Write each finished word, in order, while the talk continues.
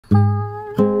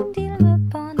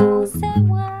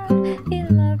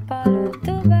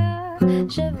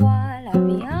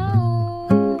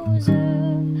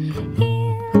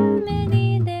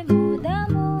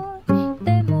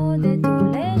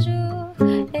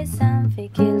et ça me fait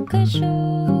quelque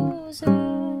chose.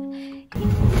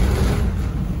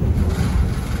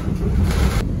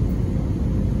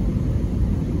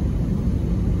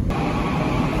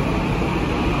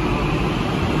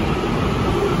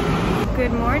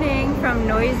 Good morning from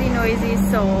noisy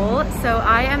Seoul. So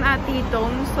I am at the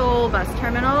Dong Seoul bus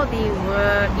terminal, the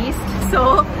East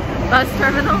Seoul bus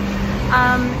terminal.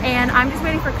 And I'm just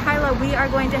waiting for Kyla. We are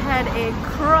going to head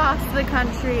across the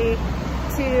country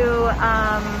to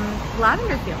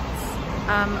lavender fields,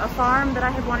 a farm that I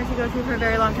have wanted to go to for a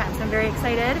very long time. So I'm very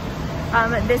excited.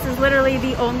 This is literally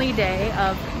the only day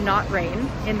of not rain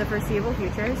in the foreseeable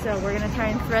future. So we're gonna try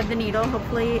and thread the needle.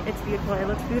 Hopefully it's beautiful. It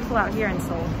looks beautiful out here in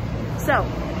Seoul. So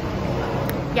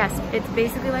yes, it's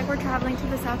basically like we're traveling to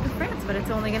the south of France, but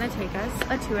it's only gonna take us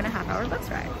a 2.5-hour bus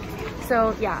ride.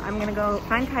 So yeah, I'm gonna go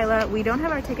find Kyla. We don't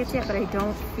have our tickets yet, but I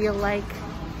don't feel like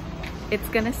it's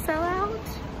gonna sell out.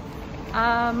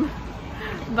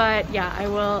 But yeah, I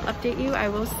will update you. I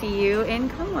will see you in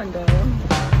Gangwon-do.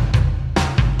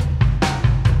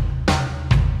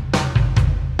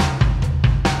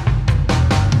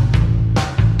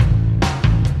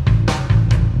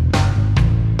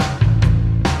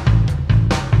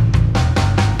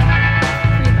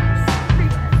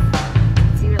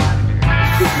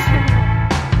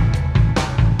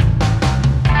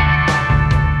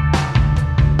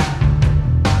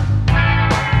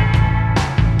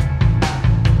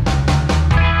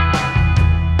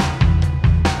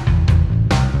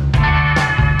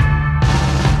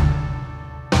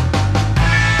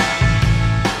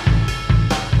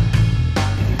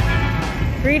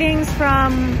 Greetings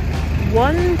from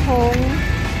Wonpong.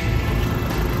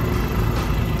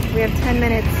 We have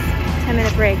 10-minute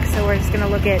break, so we're just gonna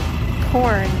look at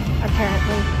corn,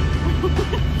 apparently.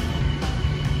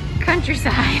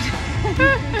 Countryside.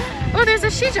 Oh, there's a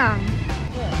Shijang.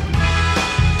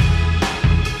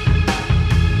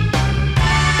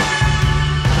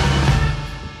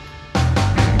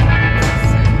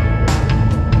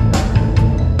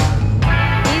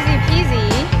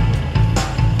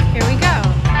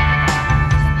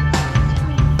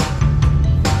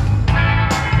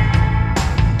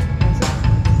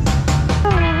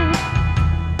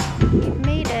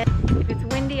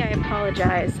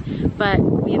 But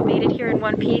we have made it here in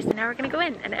one piece, and now we're gonna go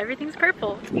in, and everything's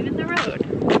purple, even the road.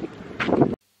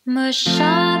 Me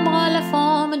chambre la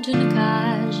forme d'une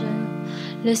cage,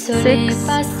 le soleil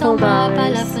passant par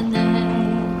la fenêtre,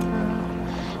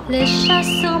 les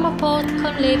chasseurs me portent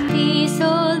comme les petits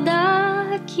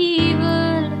soldats qui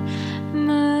veulent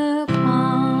me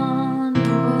prendre.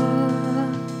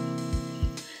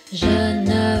 Je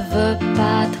ne veux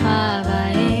pas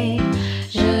travailler,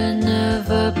 je ne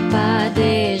veux pas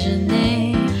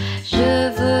déjeuner, je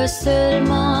veux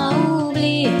seulement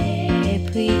oublier, et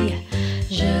puis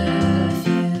je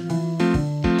fume.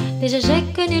 Déjà j'ai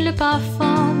connu le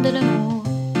parfum de l'amour,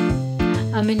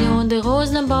 1 million de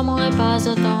roses ne m'aimerait pas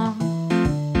autant.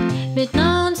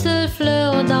 Maintenant une seule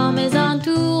fleur dans mes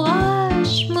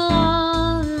entourages me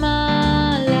rend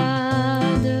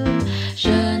malade. Je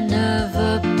ne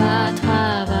veux pas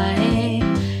travailler,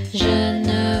 je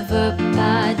ne veux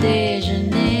pas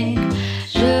déjeuner,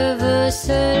 je veux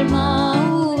seulement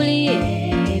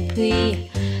oublier, et puis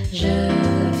je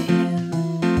fume.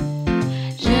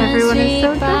 Je ne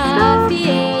suis pas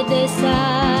fière de sa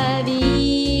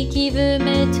vie qui veut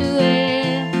me tuer.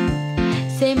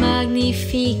 C'est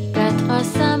magnifique, pas trop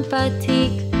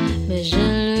sympathique, mais je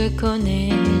ne le connais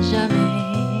jamais.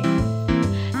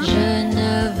 Je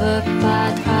ne veux pas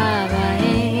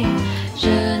travailler,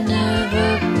 je ne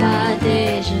veux pas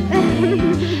déjeuner,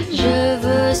 je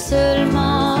veux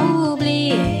seulement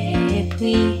oublier, et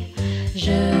puis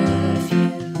je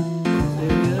fume.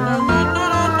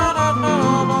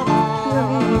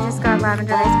 We just got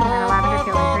lavender ice cream and a lavender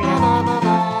field in Korea.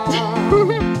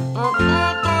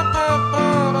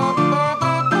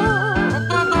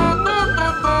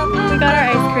 We got our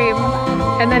ice cream,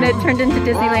 and then it turned into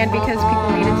Disneyland because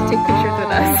people needed to take pictures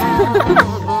with us.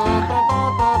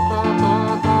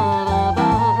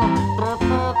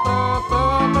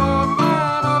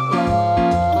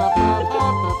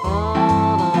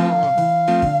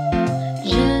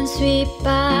 Je ne suis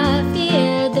pas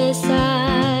fière de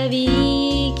sa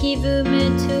vie qui veut me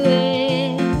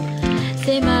tuer.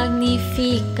 C'est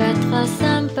magnifique, trop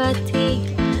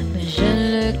sympathique, mais je ne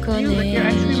le connais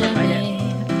jamais.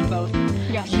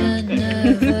 Je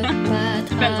ne veux pas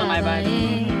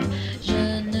travailler.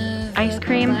 Ice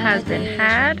cream has been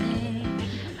had.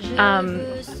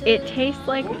 It tastes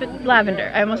like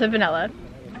lavender. I almost said vanilla.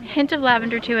 Hint of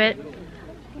lavender to it.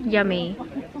 Yummy.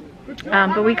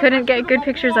 But we couldn't get good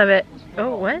pictures of it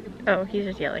Oh, what? Oh, he's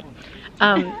just yelling.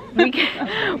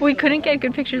 We couldn't get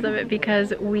good pictures of it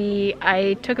because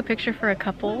I took a picture for a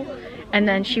couple and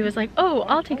then she was like, oh,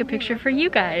 I'll take a picture for you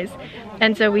guys.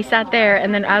 And so we sat there,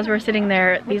 and then as we're sitting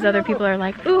there, these other people are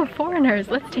like, ooh, foreigners,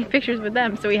 let's take pictures with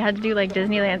them. So we had to do like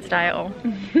Disneyland style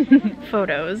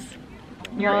photos.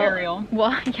 You're Ariel.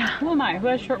 Well, yeah. Who am I? Who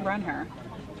has short brown hair?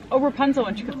 Oh, Rapunzel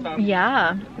when she gets up.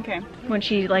 Yeah. Okay. When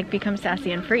she like becomes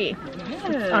sassy and free.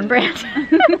 Yes. On brand.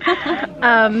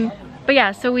 But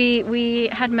yeah, so we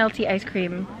had melty ice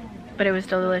cream, but it was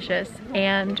still delicious.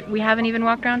 And we haven't even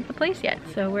walked around the place yet,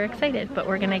 so we're excited. But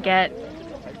we're gonna get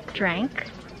drank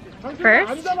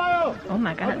first. Oh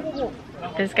my god.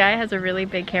 This guy has a really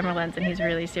big camera lens and he's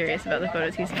really serious about the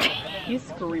photos he's taking. He's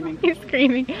screaming. He's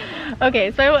screaming.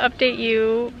 Okay, so I will update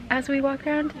you as we walk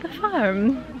around the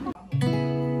farm.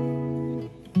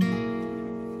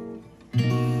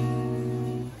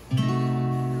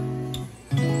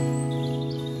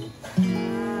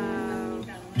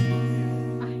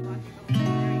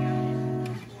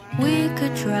 We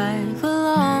could drive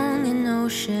along an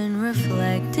ocean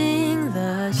reflecting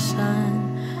the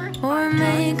sun, or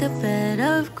make a bed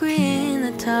of green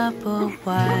atop a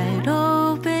wide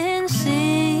open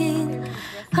scene.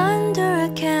 Under a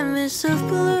canvas of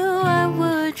blue, I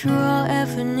would draw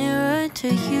ever nearer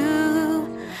to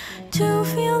you, to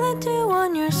feel the dew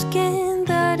on your skin.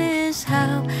 That is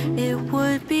how it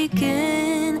would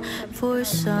begin. For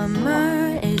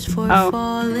summer is for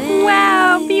falling.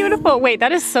 Wow, beautiful. Wait,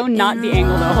 that is so not the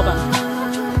angle though. Hold on.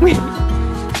 Wait.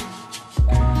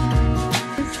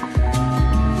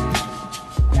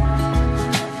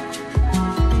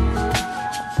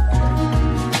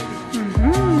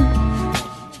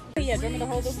 Yeah, do you want me to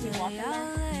hold this and walk in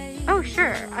there? Oh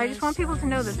sure, I just want people to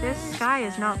know that this sky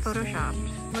is not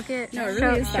photoshopped. Look at, No, it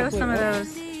really is show that some of blue.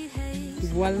 those.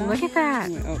 Voila. Look at that.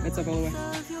 Wait, oh, it's up all the way.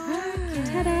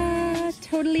 Ta-da!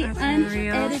 Totally That's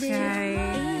real unedited.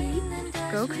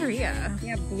 sky. Go Korea.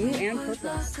 Yeah, blue and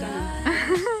purple.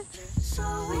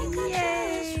 Stunning.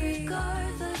 Yay!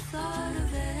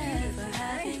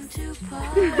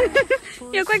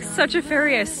 You look like such a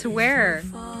fairy, I swear.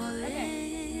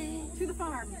 To the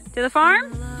farm. To the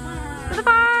farm? To the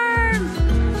farm!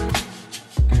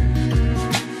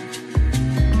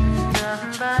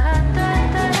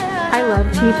 I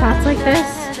love teapots like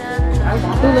this.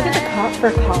 Ooh, look at the cup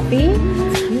for coffee.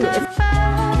 It's cute. It's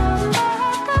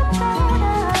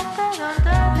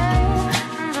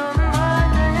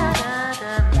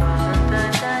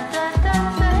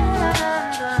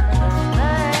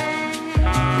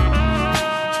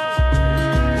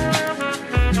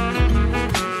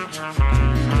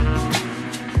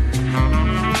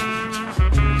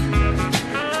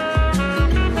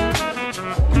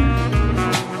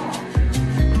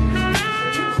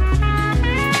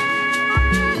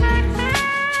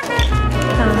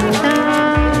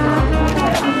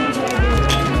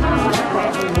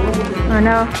oh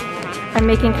no, I'm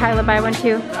making Kyla buy one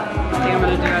too. I think I'm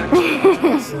gonna do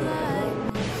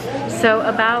it. So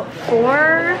about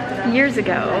 4 years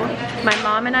ago, my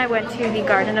mom and I went to the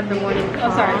Garden of the Morning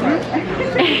Calm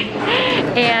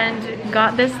and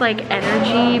got this like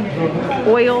energy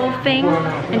oil thing,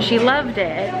 and she loved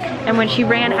it. And when she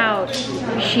ran out,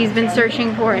 she's been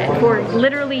searching for it for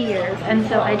literally years. And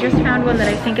so I just found one that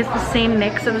I think is the same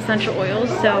mix of essential oils.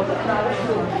 So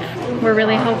we're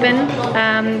really hoping.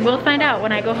 We'll find out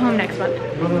when I go home next month.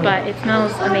 But it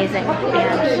smells amazing.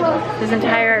 And this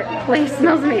entire place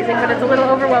smells amazing, but it's a little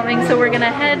overwhelming. So we're gonna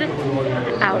head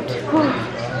out. Whew.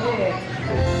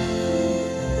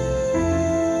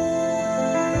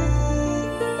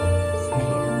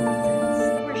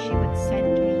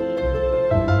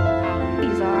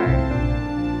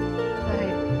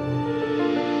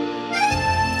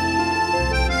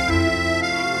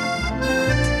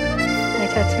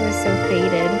 Tattoo is so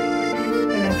faded. I don't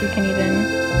know if you can even...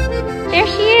 There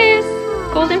she is!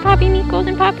 Golden Poppy, meet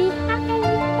Golden Poppy. Hi!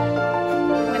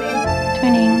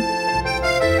 Twinning.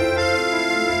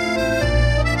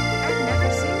 I've never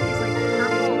seen these like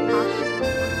purple poppies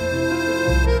before.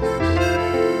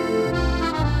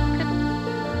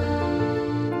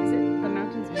 Is it the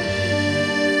mountains?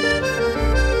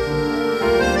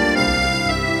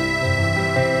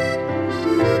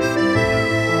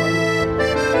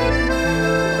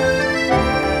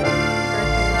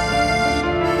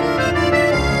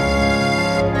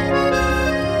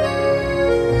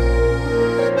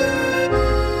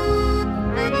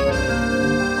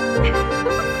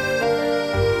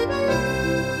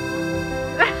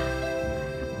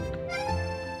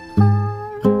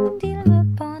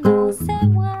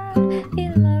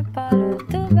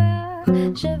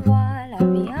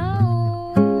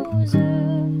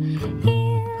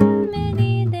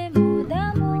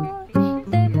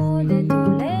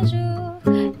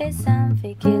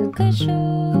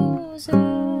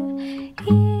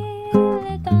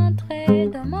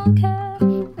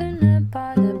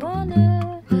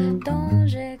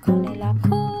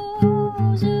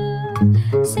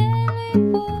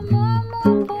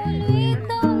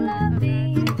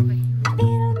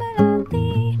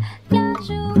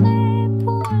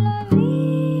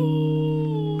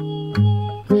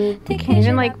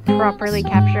 really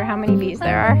capture how many bees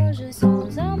there are.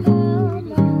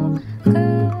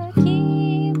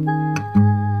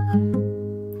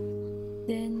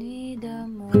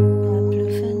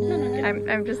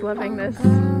 I'm just loving this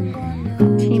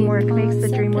teamwork makes the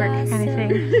dream work kind of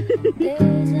thing.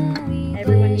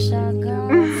 Everyone needs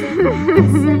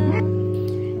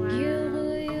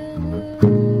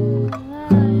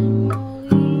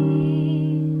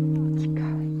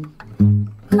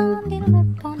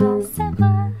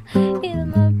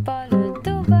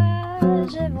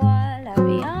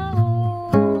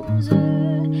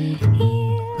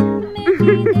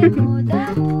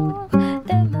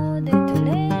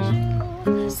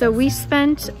So we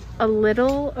spent a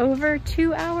little over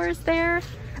 2 hours there.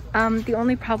 The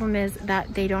only problem is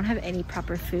that they don't have any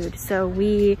proper food. So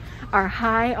we are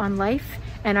high on life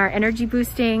and our energy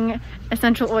boosting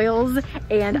essential oils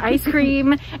and ice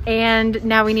cream, and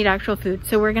now we need actual food.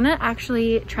 So we're gonna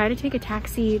actually try to take a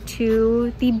taxi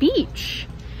to the beach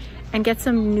and get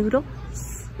some noodles,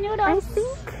 I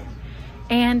think.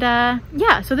 And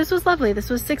yeah, so this was lovely. This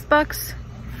was $6,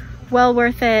 well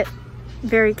worth it,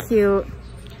 very cute.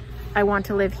 I want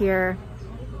to live here.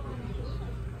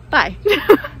 Bye.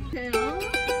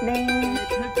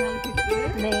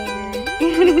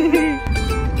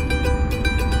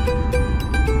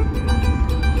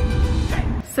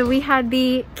 So we had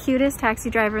the cutest taxi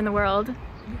driver in the world.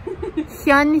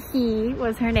 Hyun-hee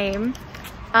was her name.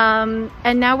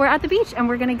 And now we're at the beach and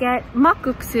we're gonna get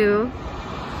makguksu.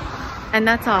 And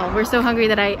that's all. We're so hungry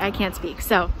that I can't speak.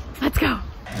 So let's go.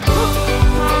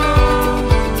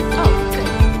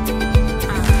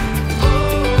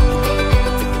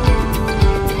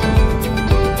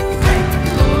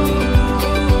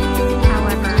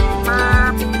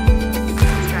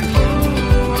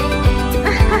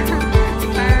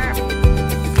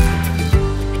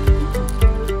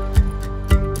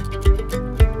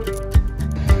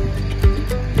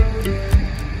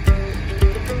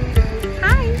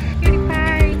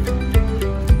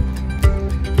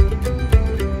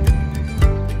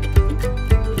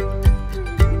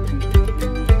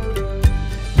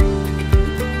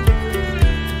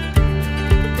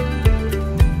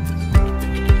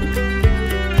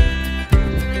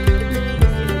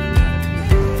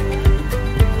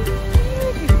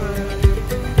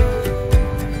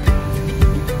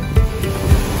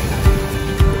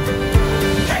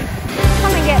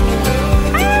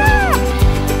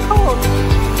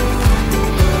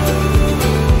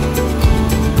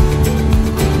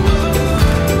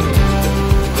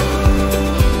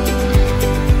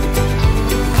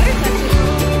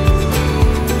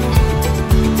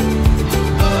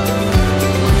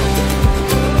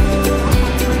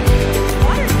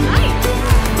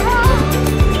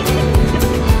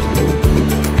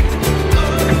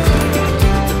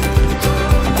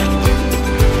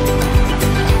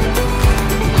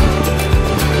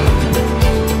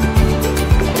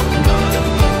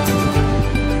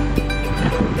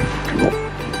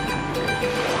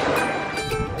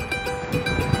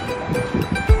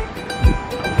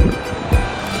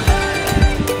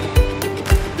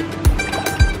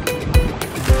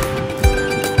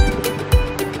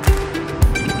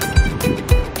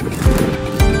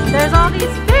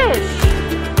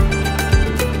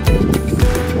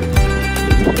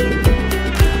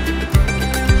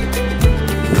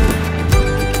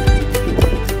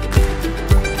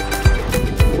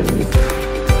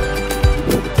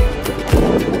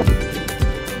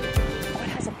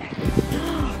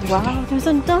 Wow, there's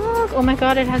a dog. Oh my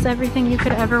god, it has everything you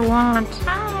could ever want.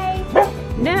 Hi.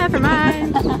 Never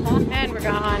mind. And we're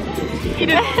gone.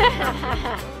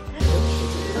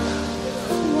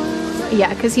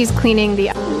 Yeah, because he's cleaning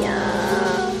the...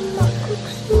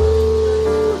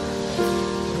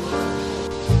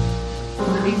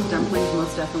 These dumplings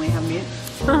most definitely have meat.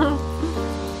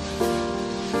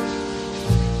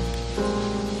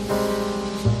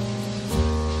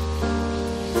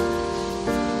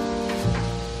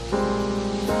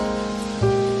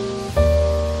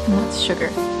 Sugar.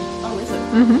 Oh, is it?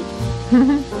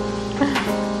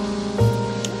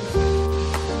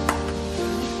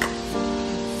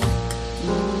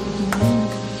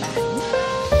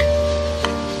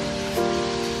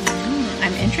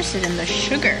 I'm interested in the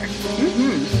sugar.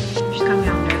 She's got me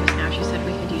all nervous now. She said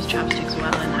we could use chopsticks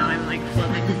well, and now I'm like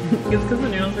flipping. It's because the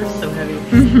noodles are so heavy.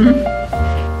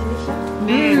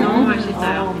 네, 너무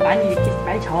맛있어요. 많이 이렇게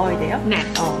많이 저어야 돼요? 네.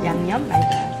 양념 많이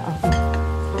넣어서.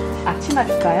 앞치마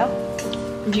줄까요?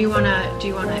 Do you wanna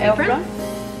apron?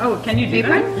 Oh, can you do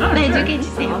that? Oh, 네, sure. 2개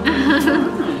주세요.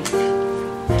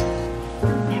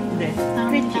 네.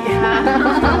 프리티.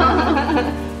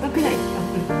 그냥 있죠.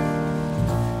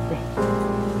 네.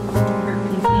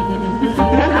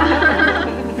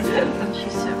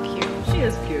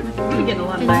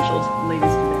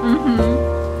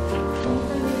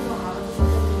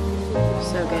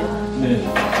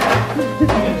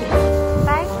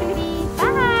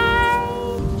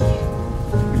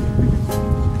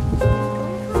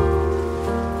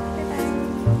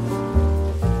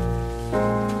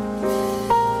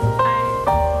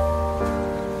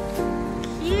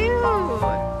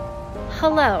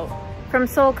 from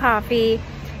Seoul Coffee.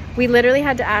 We literally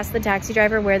had to ask the taxi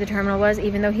driver where the terminal was,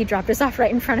 even though he dropped us off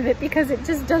right in front of it, because it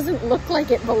just doesn't look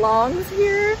like it belongs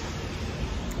here.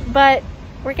 But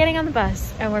we're getting on the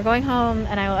bus and we're going home,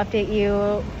 and I will update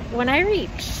you when I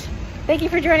reach. Thank you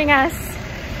for joining us.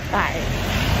 Bye.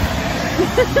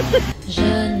 Je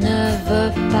ne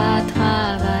veux pas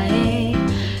travailler,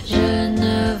 je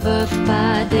ne veux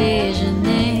pas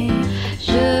déjeuner,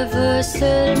 je veux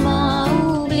seulement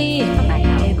oublier,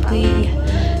 et puis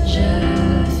je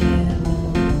fume.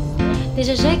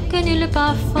 Déjà j'ai connu le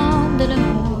parfum de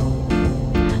l'amour,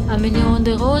 1 million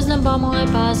de roses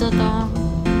n'embaumerait pas autant.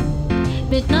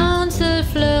 Maintenant une seule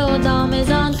fleur dans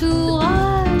mes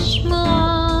entourages me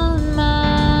rend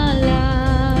malade.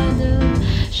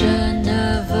 Je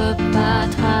ne veux pas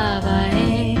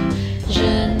travailler,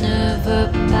 je ne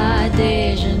veux pas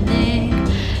déjeuner,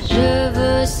 je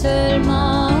veux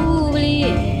seulement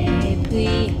oublier, et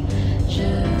puis je...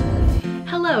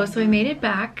 Hello, so I made it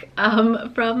back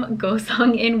from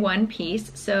Goseong in one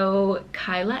piece. So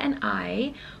Kyla and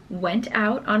I went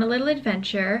out on a little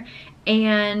adventure,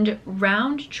 and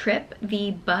round trip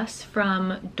the bus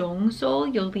from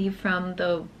Dongseol, you'll leave from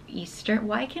the eastern,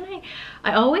 why can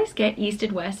I always get east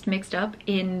and west mixed up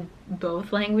in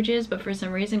both languages, but for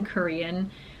some reason Korean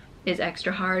is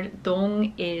extra hard.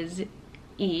 Dong is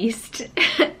east.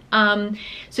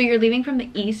 So you're leaving from the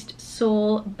East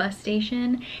Seoul bus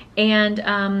station, and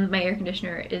my air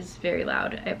conditioner is very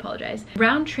loud, I apologize.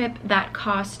 Round trip that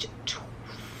cost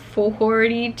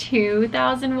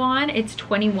 42,000 won. It's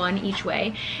 21 each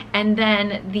way, and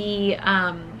then the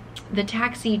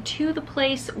taxi to the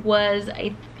place was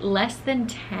less than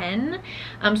 10.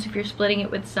 So if you're splitting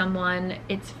it with someone,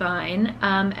 it's fine.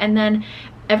 And then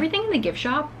everything in the gift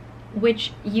shop,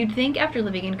 which you'd think after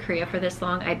living in Korea for this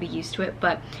long I'd be used to it,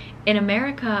 but in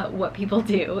America what people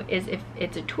do is if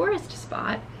it's a tourist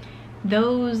spot,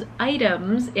 those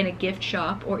items in a gift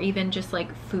shop or even just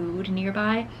like food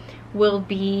nearby will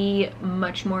be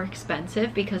much more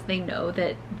expensive because they know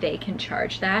that they can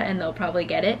charge that and they'll probably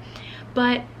get it.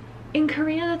 But in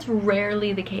Korea that's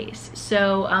rarely the case.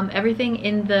 So everything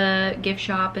in the gift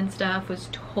shop and stuff was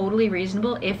totally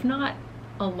reasonable, if not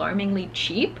alarmingly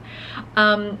cheap.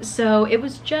 So it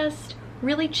was just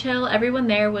really chill. Everyone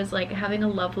there was like having a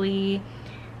lovely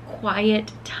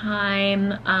quiet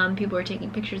time. People were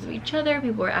taking pictures of each other,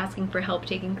 people were asking for help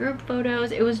taking group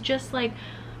photos. It was just like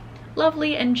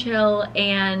lovely and chill,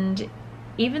 and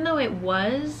even though it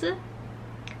was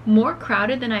more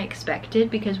crowded than I expected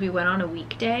because we went on a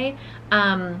weekday,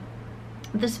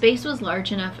 the space was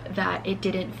large enough that it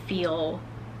didn't feel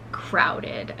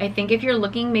crowded. I think if you're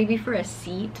looking maybe for a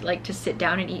seat, like to sit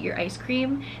down and eat your ice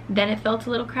cream, then it felt a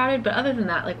little crowded, but other than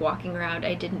that, like walking around,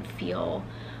 I didn't feel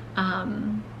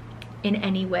in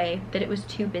any way that it was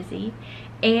too busy.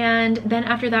 And then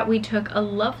after that we took a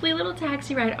lovely little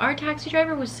taxi ride. Our taxi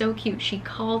driver was so cute. She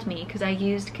called me because I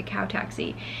used Kakao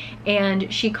Taxi,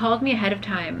 and she called me ahead of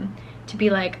time to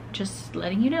be like, just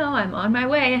letting you know I'm on my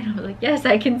way. And I was like, yes,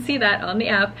 I can see that on the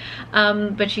app.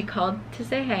 But she called to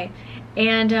say hey,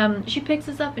 and she picks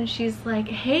us up and she's like,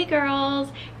 hey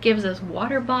girls, gives us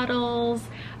water bottles.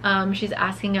 She's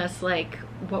asking us like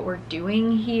what we're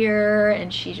doing here,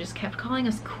 and she just kept calling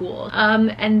us cool.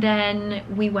 And then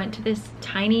we went to this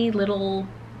tiny little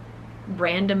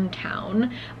random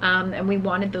town, and we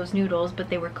wanted those noodles, but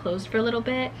they were closed for a little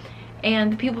bit,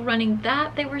 and the people running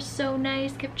that, they were so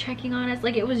nice, kept checking on us.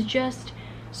 Like, it was just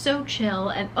so chill.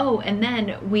 And oh, and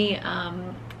then we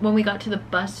when we got to the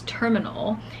bus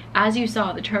terminal, as you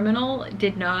saw, the terminal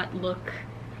did not look,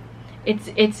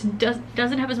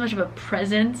 doesn't have as much of a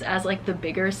presence as like the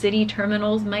bigger city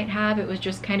terminals might have. It was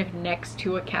just kind of next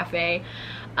to a cafe,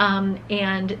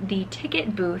 and the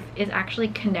ticket booth is actually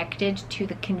connected to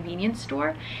the convenience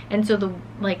store, and so the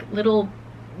like little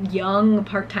young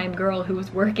part-time girl who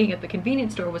was working at the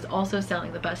convenience store was also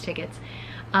selling the bus tickets,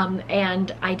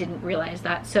 and I didn't realize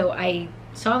that. So I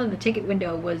saw that the ticket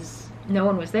window was, no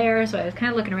one was there, so I was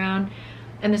kind of looking around,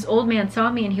 and this old man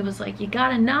saw me and he was like, you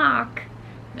gotta knock.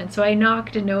 And so I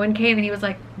knocked and no one came, and he was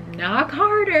like, knock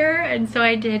harder, and so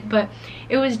I did. But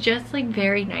it was just like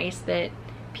very nice that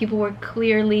people were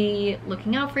clearly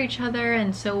looking out for each other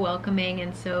and so welcoming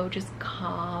and so just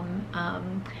calm.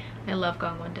 I love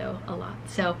Gangwon-do a lot.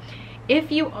 So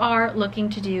if you are looking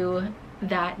to do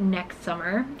that next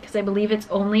summer, because I believe it's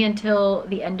only until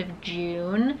the end of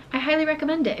June, I highly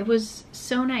recommend it. It was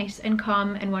so nice and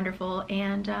calm and wonderful,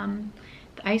 and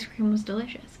the ice cream was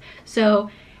delicious.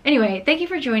 So anyway, thank you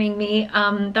for joining me.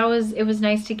 It was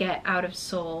nice to get out of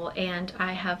Seoul, and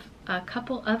I have a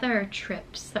couple other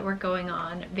trips that we're going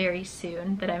on very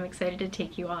soon that I'm excited to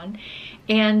take you on.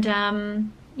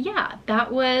 And yeah,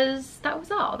 that was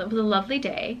all. That was a lovely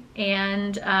day,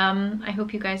 and I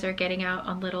hope you guys are getting out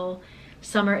on little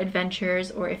summer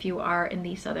adventures, or if you are in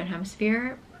the Southern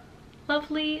Hemisphere,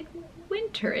 lovely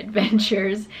winter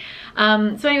adventures.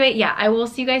 So anyway, yeah, I will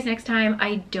see you guys next time.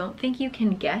 I don't think you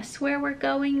can guess where we're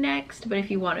going next, but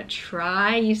if you want to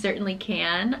try, you certainly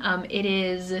can. It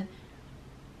is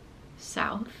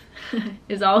south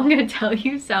is all I'm gonna tell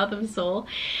you, south of Seoul.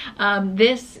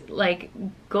 This, like,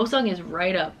 Goseong is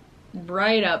right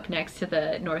up next to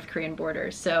the North Korean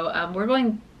border, so we're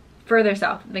going further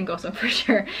south than Goseong for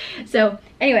sure. So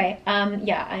anyway,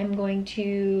 yeah, I'm going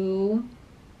to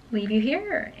leave you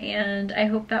here, and I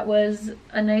hope that was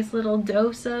a nice little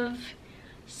dose of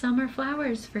summer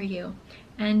flowers for you.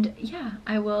 And yeah,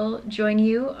 I will join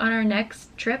you on our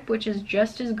next trip, which is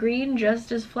just as green,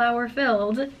 just as flower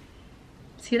filled.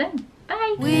 See you then.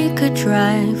 Bye. We could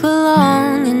drive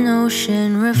along an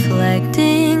ocean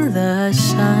reflecting the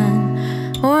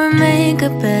sun, or make a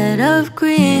bed of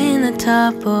green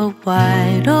atop a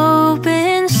wide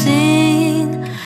open sea.